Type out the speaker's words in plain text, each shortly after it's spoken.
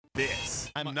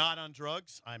I'm not on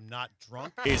drugs. I'm not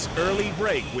drunk. It's Early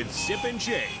Break with Sip and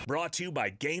Jay, brought to you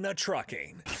by Gaina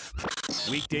Trucking.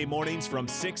 Weekday mornings from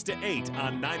 6 to 8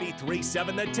 on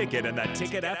 93.7 The Ticket and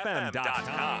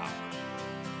theticketfm.com.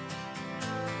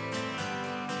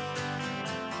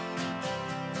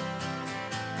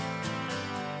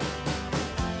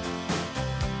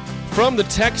 From the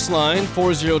text line,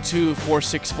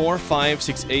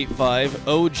 402-464-5685,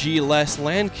 OG Les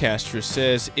Lancaster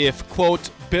says, if, quote,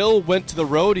 Bill went to the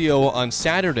rodeo on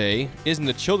Saturday, isn't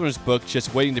the children's book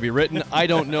just waiting to be written? I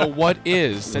don't know what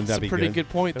is. That's a pretty good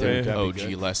point there,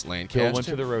 OG Les Lancaster. Bill went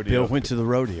to the rodeo. Bill went to the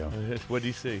rodeo. What did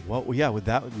he see? Well, yeah, would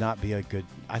that not be a good...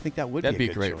 I think that would That'd be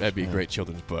be a good great. children's That'd be a book. great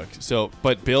children's book. So,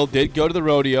 but Bill did go to the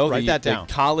rodeo. Write that down.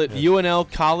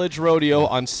 UNL College Rodeo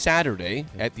on Saturday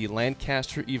at the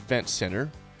Lancaster Event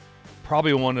Center.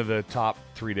 Probably one of the top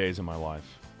 3 days of my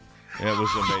life. And it was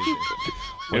amazing.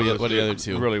 What are the other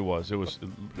two? It really was. It was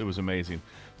amazing.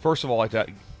 First of all, like that,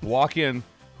 walk in.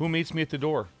 Who meets me at the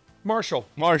door? Marshall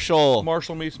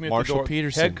meets me at the door.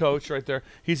 Peterson. Head coach right there.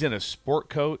 He's in a sport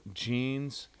coat,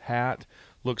 jeans, hat.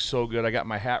 Looks so good. I got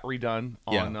my hat redone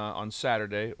on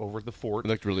Saturday over at the fort. It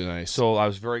looked really nice. So I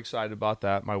was very excited about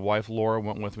that. My wife Laura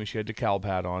went with me. She had the DeKalb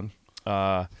hat on.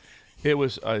 It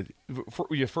was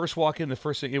you first walk in. The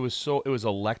first thing it was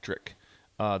electric.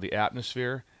 The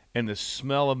atmosphere and the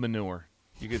smell of manure.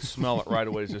 You could smell it right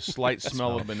away. There's a slight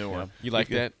smell of manure. Yeah. You like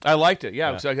that? I liked it.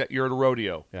 Yeah, because you're at a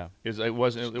rodeo. Yeah. It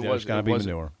wasn't. It was going to be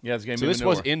manure. Yeah, it's going to So be this manure.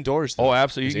 was indoors, though. Oh,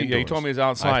 absolutely. Yeah, you told me it was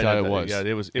outside. I thought it was. Yeah,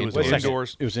 it was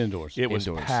indoors. It was indoors. It was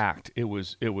Indoors. packed. It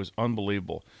was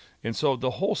unbelievable. And so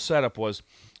the whole setup was,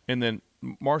 and then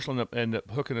Marshall ended up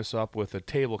hooking us up with a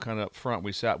table kind of up front.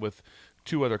 We sat with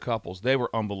two other couples. They were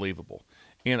unbelievable.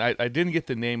 And I didn't get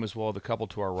the name as well of the couple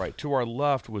to our right. To our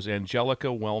left was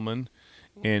Angelica Wellman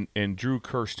and Drew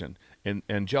Kirsten. And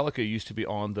Angelica used to be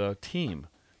on the team.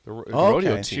 The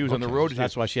rodeo team. She was on the rodeo team.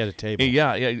 That's why she had a table.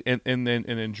 Yeah. And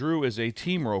then Drew is a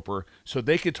team roper, so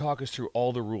they could talk us through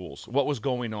all the rules, what was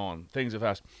going on, things that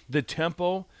fast. The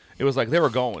tempo, it was like they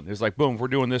were going. It was like, boom, we're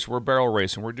doing this, we're barrel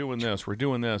racing, we're doing this, we're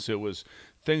doing this. It was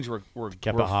things were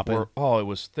kept it hopping.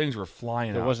 Things were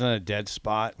flying. There out. wasn't a dead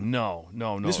spot. No.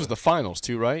 This was the finals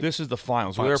too, right? This is the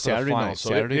finals. We're there for Saturday the finals, night. so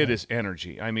Saturday it night. is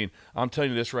energy. I mean, I'm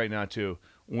telling you this right now too.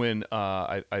 When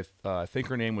I think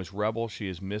her name was Rebel, she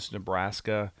is Miss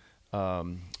Nebraska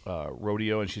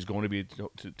rodeo, and she's going to be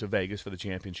to Vegas for the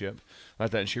championship,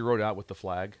 like that. And she rode out with the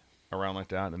flag around like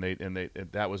that, and they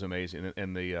that was amazing.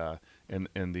 And the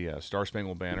Star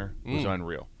Spangled Banner was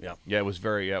unreal. Yeah, it was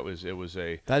very. Yeah, it was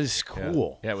a. That is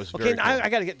cool. Yeah, it was okay, very cool. I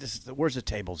got to get this. Where's the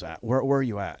tables at? Where are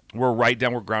you at? We're right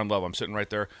down. We're ground level. I'm sitting right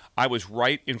there. I was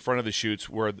right in front of the chutes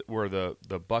where the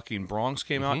bucking broncs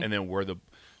came out, and then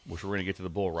which we're going to get to the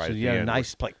bull right So at you the had end. a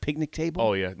nice picnic table?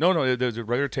 Oh, yeah. No, there's a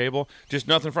regular table. Just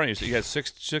nothing in front of you. So you had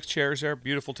six chairs there,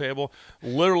 beautiful table.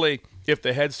 Literally, if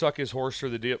the head stuck his horse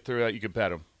through that, you could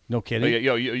pet him. No kidding?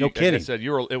 No kidding. I said, it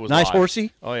was nice live.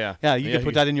 horsey? Oh, yeah. Yeah, you could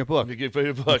put that in your book. You could put it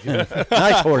in your book.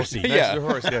 Nice horsey. Nice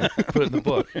horse, yeah. Put it in the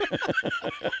book.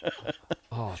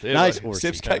 Oh, Nice horsey.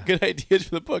 Sip's got good ideas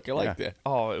for the book. I like that.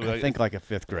 Oh, I think like a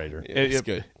fifth grader. It's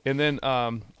good. And then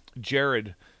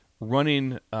Jared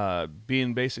running,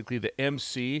 being basically the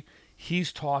MC,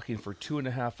 he's talking for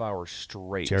 2.5 hours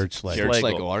straight. Jared Slagle. Jared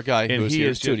Slagle, our guy who was here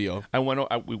in studio.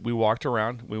 We walked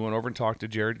around. We went over and talked to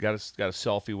Jared. Got a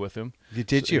selfie with him.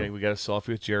 Did you? Yeah, we got a selfie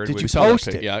with Jared. Did you saw that post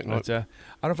pic. it? Yeah. I don't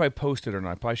know if I posted it or not.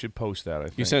 I probably should post that. I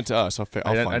think You sent it to us. I'll find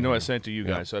I know it. I sent it to you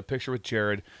guys. So a picture with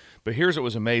Jared. But here's what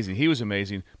was amazing. He was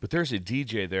amazing. But there's a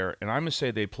DJ there, and I'm gonna say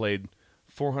they played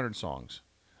 400 songs,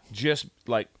 just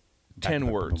like 10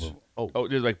 words. boom. Oh,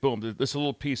 just like boom. This a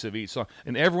little piece of each song,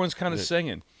 and everyone's kind of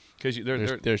singing because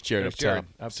There's Jared up top.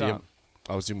 Up See him? top.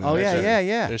 I'll zoom in. Oh, There's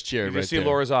yeah. There's You Jared can right see there.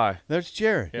 Laura's eye. There's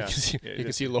Jared. Yeah. You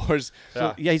can see Laura's.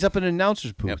 So, yeah, he's up in an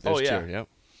announcer's booth. Yep, there's yeah. Jared. Yep.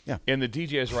 And the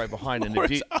DJ is right behind. And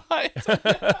Laura's eye.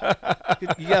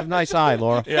 You have nice eye,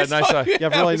 Laura. yeah, nice eye. You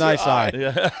have really nice eye.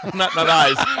 Yeah, not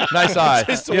eyes. Nice eye.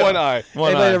 Just one eye.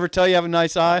 One Anybody eye. ever tell you have a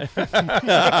nice eye?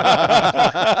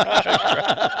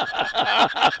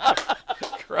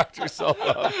 Cracked yourself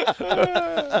up.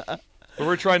 But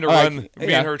we're trying to right, me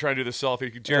yeah. and her trying to do the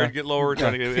selfie. Jared, get lower.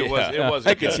 Trying to get, it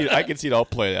wasn't. I can see it all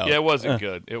played out. Yeah, it wasn't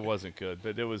good. It wasn't good.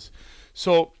 But it was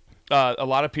so. A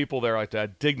lot of people there like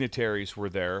that. Dignitaries were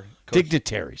there.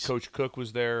 Dignitaries. Coach Cook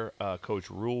was there. Coach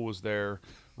Rule was there.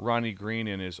 Ronnie Green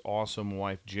and his awesome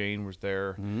wife Jane was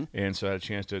there, and so I had a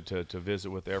chance to visit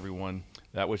with everyone.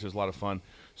 That was just a lot of fun.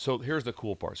 So here's the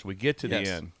cool part. So we get to the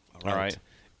end, all right,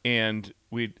 and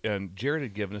Jared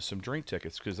had given us some drink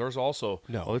tickets because there's also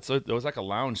there was like a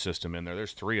lounge system in there.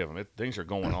 There's 3 of them. Things are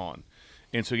going on,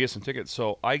 And so he gets some tickets.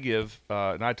 So I give,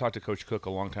 and I talked to Coach Cook a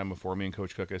long time before. Me and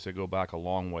Coach Cook, I said, go back a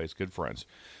long ways, good friends.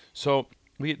 So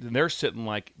they're sitting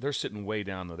way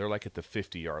down though. They're like at the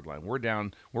 50-yard line.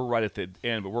 We're right at the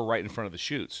end, but we're right in front of the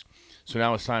chutes. So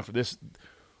now it's time for this.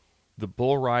 The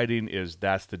bull riding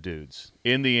that's the dudes.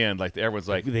 In the end, like everyone's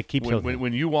like, they keep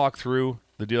when you walk through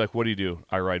the deal, like, what do?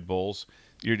 I ride bulls.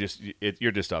 You're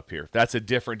just up here. That's a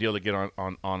different deal to get on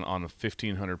a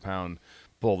 1,500-pound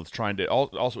bull that's trying to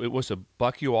also it wants to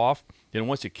buck you off, then it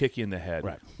wants to kick you in the head,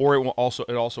 right? Or it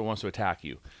also wants to attack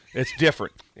you. It's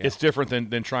different. Yeah. It's different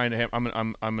than trying to.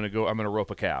 I'm gonna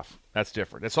rope a calf. That's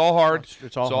different. It's all hard.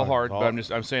 It's all hard.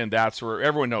 But I'm saying that's where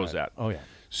everyone knows that. Oh yeah.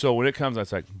 So when it comes,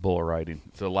 it's like bull riding.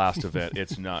 It's the last event.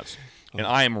 It's nuts. And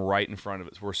I am right in front of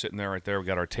it. So we're sitting there right there. We've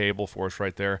got our table for us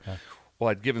right there. Yeah. Well,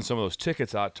 I'd given some of those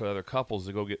tickets out to other couples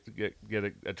to go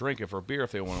get a drink or a beer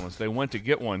if they wanted one. So they went to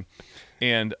get one,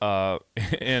 and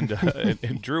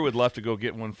Drew had left to go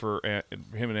get one for him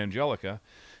and Angelica,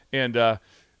 and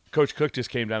Coach Cook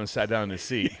just came down and sat down in his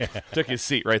seat. Yeah. Took his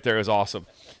seat right there. It was awesome.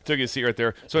 Took his seat right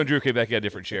there. So when Drew came back, he had a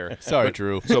different chair. Sorry,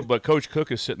 Drew. But Coach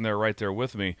Cook is sitting there right there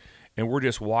with me, and we're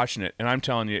just watching it. And I'm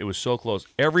telling you, it was so close.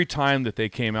 Every time that they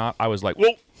came out, I was like,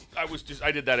 whoa!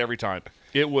 I did that every time.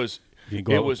 It was. You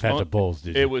didn't go pet the bulls,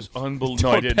 did you? It was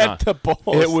unbelievable. No, I did not. The bulls.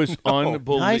 It was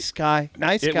unbelievable. Nice guy.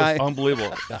 It was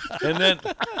unbelievable. And then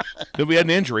we had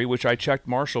an injury, which I checked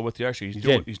Marshall with. Actually,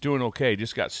 he's doing okay. He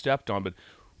just got stepped on, but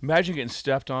imagine getting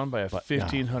stepped on by a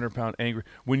 1,500-pound angry.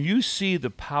 When you see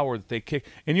the power that they kick,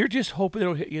 and you're just hoping they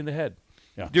don't hit you in the head.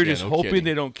 Yeah. You're just hoping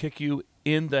they don't kick you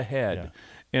in the head.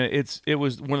 Yeah. And it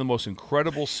was one of the most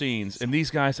incredible scenes. And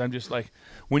these guys, I'm just like,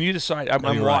 when you decide,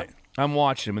 I'm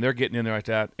watching them, and they're getting in there like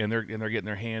that, and they're getting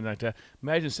their hand like that.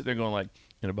 Imagine sitting there going like,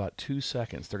 in about 2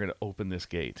 seconds, they're going to open this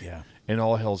gate, and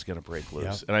all hell's going to break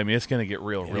loose. Yep. And I mean, it's going to get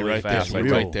really right fast. There,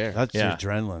 right there. That's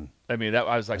adrenaline. I mean,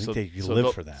 I was like, you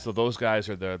live for that. So those guys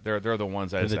are they're the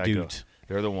ones. They're the dudes.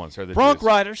 They're the ones. They're the Bronc dudes.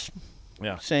 riders.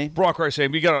 Yeah, same. Bronc riders,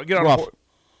 same. You get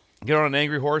on an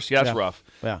angry horse. Yeah, it's rough.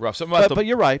 Yeah. Rough. But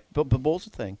you're right. But bull's a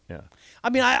thing. Yeah. I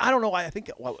mean, I don't know. I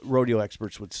think rodeo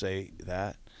experts would say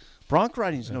that bronc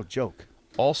riding is no joke.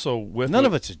 Also, none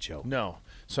of it's a joke. No.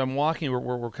 So I'm walking.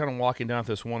 We're kind of walking down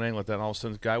this one angle like that, and all of a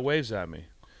sudden, this guy waves at me.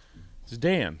 It's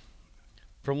Dan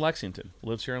from Lexington.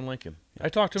 Lives here in Lincoln. I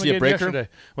talked to him again yesterday.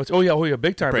 Oh yeah,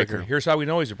 big time breaker. Here's how we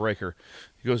know he's a breaker.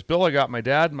 He goes, Bill, I got my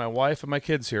dad, my wife, and my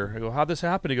kids here. I go, how'd this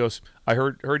happen? He goes, I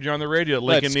heard you on the radio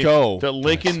that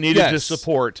Lincoln needed to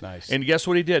support. Nice. And guess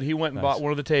what he did? He went and bought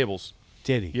one of the tables.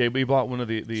 Did he? Yeah, he bought one of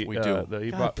the. We do.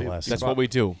 That's what we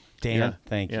do. Dan,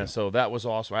 thank you. Yeah, so that was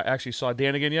awesome. I actually saw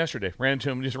Dan again yesterday. Ran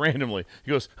to him just randomly. He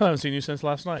goes, I haven't seen you since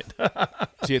last night.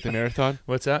 Is he at the marathon?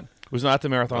 What's that? It was not the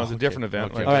marathon. It was a different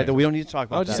event. Okay. All right, we don't need to talk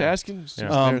about that. I was just asking.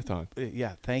 Marathon.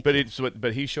 Yeah, thank you.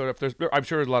 But he showed up. I'm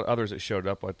sure there's a lot of others that showed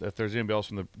up. If there's anybody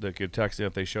else that could text in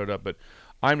if they showed up. But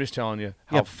I'm just telling you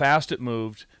how fast it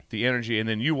moved, the energy, and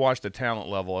then you watch the talent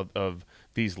level of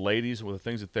these ladies with the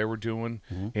things that they were doing,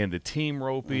 and the team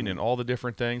roping and all the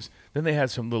different things. Then they had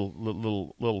some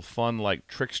little fun like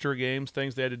trickster games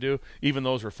things they had to do. Even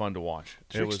those were fun to watch.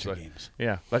 Trickster games.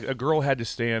 Yeah, like a girl had to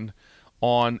stand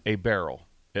on a barrel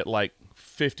at like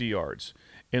 50 yards.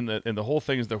 And the whole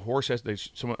thing is the horse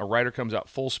a rider comes out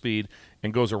full speed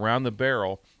and goes around the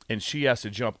barrel, and she has to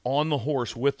jump on the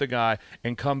horse with the guy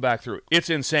and come back through. It's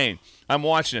insane. I'm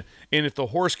watching it, and if the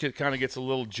horse kind of gets a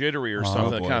little jittery or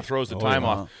something, it kind of throws the time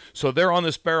off. So they're on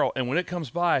this barrel, and when it comes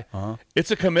by,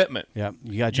 it's a commitment. Yeah,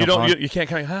 you got to jump. You can't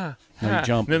kind of you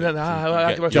jump.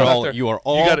 You are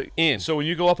all in. So when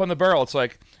you go up on the barrel, it's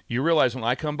like you realize when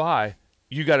I come by,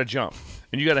 you got to jump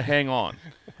and you got to hang on.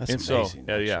 That's amazing.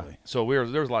 So there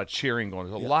was a lot of cheering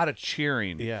going on. A lot of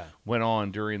cheering went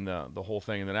on during the whole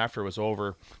thing, and then after it was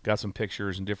over, got some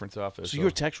pictures and different stuff. So you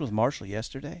were texting with Marshall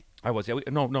yesterday? I was. Yeah.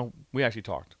 We actually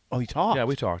talked. Oh, you talked? Yeah,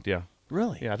 we talked. Yeah.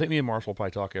 Really? Yeah, I think me and Marshall will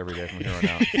probably talk every day from here on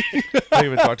out. I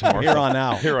even talk to Marshall. Here on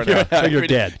out. So you're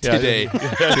dead. Yeah. Today,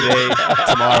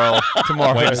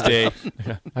 tomorrow, Wednesday.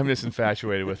 Yeah, I'm just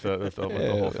infatuated with the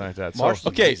whole thing like that.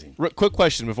 Okay, quick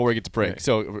question before we get to break.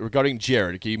 So regarding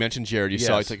Jared, you mentioned Jared. You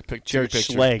saw he took a picture.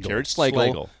 Jared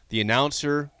Schlegel, the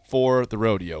announcer for the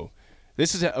rodeo.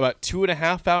 This is about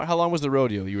 2.5 hours. How long was the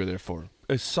rodeo you were there for?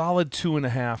 A solid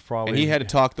 2.5 probably. And he had to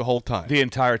talk the whole time. The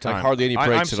entire time. Like hardly any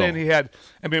breaks I'm saying he had,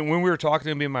 when we were talking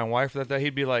to me and my wife that day,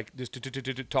 he'd be like, just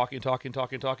talking.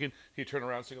 He'd turn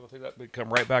around, sing the thing, we'd come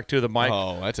right back to the mic.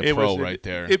 Oh, that's a pro right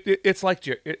there. It's like,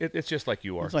 it's just like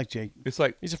you are. It's like Jake. It's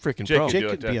like he's a freaking Jake pro. Jake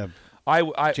could be a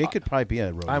Jake could probably be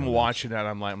a rodeo. I'm watching that.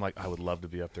 I'm like, I would love to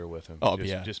be up there with him. Oh,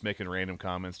 just making random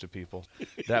comments to people.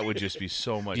 That would just be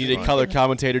so much You need fun. a color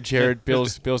commentator, Jared.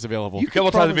 Bill's available. A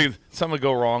couple times something would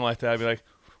go wrong like that. I'd be like,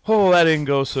 oh, that didn't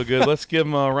go so good. Let's give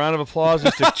him a round of applause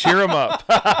just to cheer him up.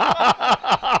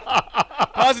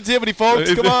 Positivity,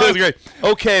 folks. Come on. That's great.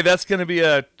 Okay, that's gonna be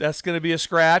a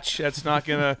scratch. That's not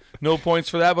gonna no points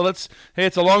for that. But hey,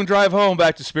 it's a long drive home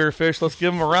back to Spearfish. Let's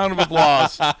give him a round of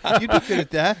applause. You'd be good at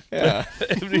that. Yeah.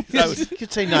 You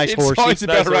could say nice It's always horsey.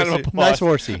 about a round of applause. Nice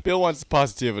horsey. Bill wants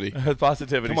positivity.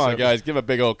 Positivity. Come on, guys. Give a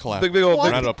big old clap. Big old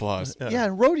round of applause. Yeah,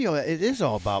 in rodeo, it is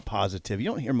all about positive. You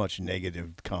don't hear much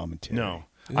negative commentary. No.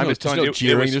 I'm just telling you, it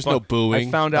cheering. was There's fun. no booing.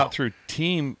 I found out through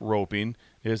team roping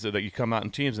is that you come out in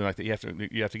teams and like that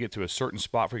you have to get to a certain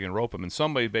spot where you can rope them, and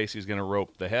somebody basically is going to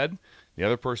rope the head, the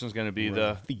other person is going to be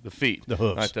the feet, the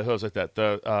hooves, right, the hooves like that.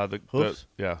 The hooves?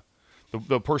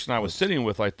 The person I was sitting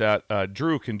with like that,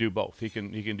 Drew can do both. He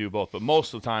can do both, but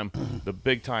most of the time, the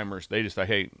big timers they just like,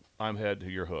 hey, I'm head,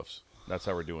 your hoofs. That's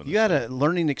how we're doing. You got a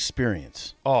learning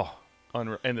experience. Oh,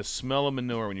 unreal. And the smell of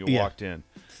manure when you walked in.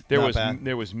 There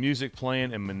was music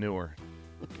playing and manure.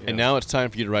 And now it's time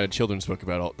for you to write a children's book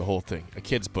about the whole thing, a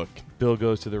kid's book. Bill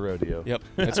Goes to the Rodeo. Yep,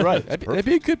 that's right. That'd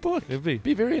be a good book. It'd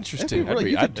be very interesting.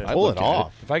 You could pull it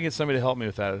off. If I get somebody to help me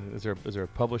with that, is there a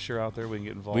publisher out there we can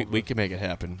get involved? We can make it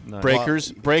happen.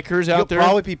 Nice. Breakers out there. You'll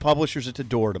probably be publishers at the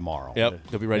door tomorrow. Yep,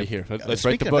 they'll be ready here. Let's write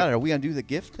Speaking the of book. that, are we gonna do the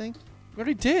gift thing? We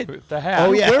already did. The hat.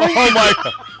 Oh yeah. Oh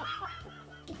my.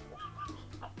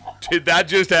 Did that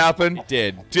just happen?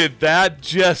 Did that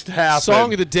just happen?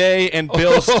 Song of the day and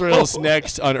Bill's Thrills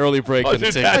next on Early Break. Oh, on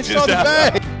the did Ticket. that just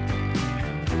happen?